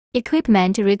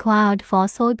Equipment required for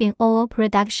soybean oil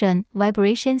production: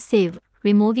 vibration sieve,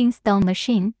 removing stone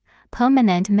machine,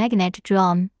 permanent magnet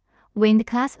drum, wind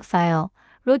classifier,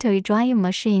 rotary drying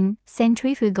machine,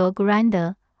 centrifugal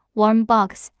grinder, warm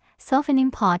box, softening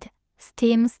pot,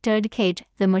 steam stirred cage,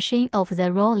 the machine of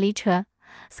the raw litre,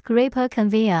 scraper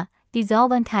conveyor,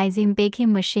 dissolventizing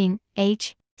baking machine.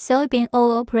 Soybean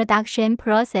oil production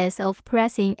process of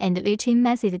pressing and leaching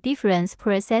method: difference.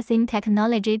 Processing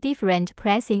technology: different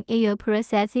pressing. Air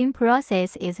processing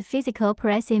process is physical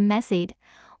pressing method,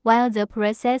 while the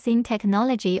processing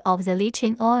technology of the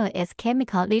leaching oil is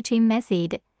chemical leaching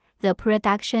method. The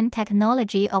production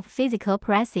technology of physical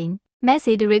pressing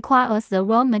method requires the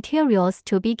raw materials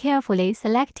to be carefully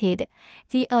selected.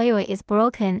 The oil is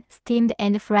broken, steamed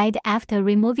and fried after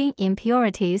removing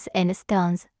impurities and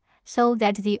stones, so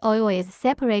that the oil is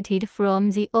separated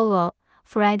from the oil.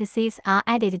 Fried seeds are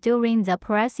added during the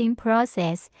pressing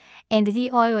process, and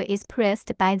the oil is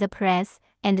pressed by the press,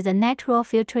 and the natural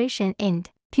filtration and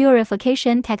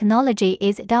purification technology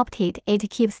is adopted. It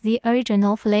keeps the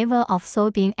original flavor of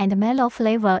soybean and mellow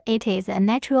flavor. It is a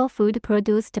natural food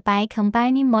produced by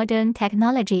combining modern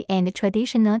technology and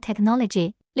traditional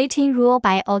technology. Leaching rule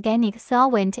by organic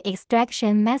solvent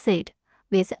extraction method,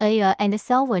 with air and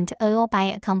solvent oil by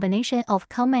a combination of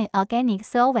common organic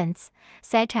solvents,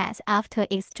 such as after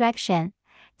extraction,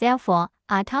 therefore,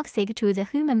 are toxic to the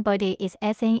human body. It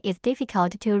is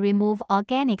difficult to remove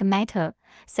organic matter,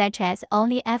 such as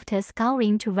only after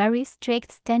scouring to very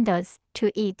strict standards to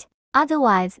eat.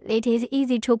 Otherwise, it is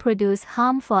easy to produce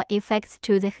harmful effects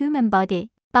to the human body.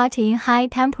 But in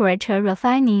high-temperature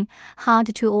refining,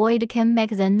 hard to avoid can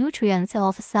make the nutrients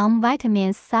of some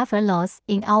vitamins suffer loss.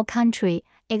 In our country,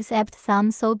 except some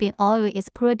soybean oil is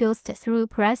produced through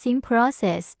pressing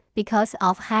process because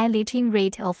of high leaching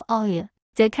rate of oil.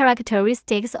 The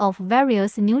characteristics of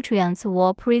various nutrients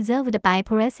were preserved by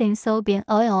pressing soybean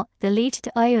oil. The leached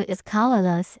oil is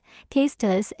colorless,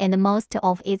 tasteless, and most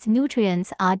of its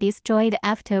nutrients are destroyed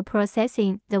after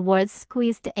processing. The words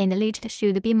squeezed and leached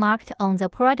should be marked on the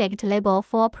product label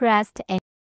for pressed and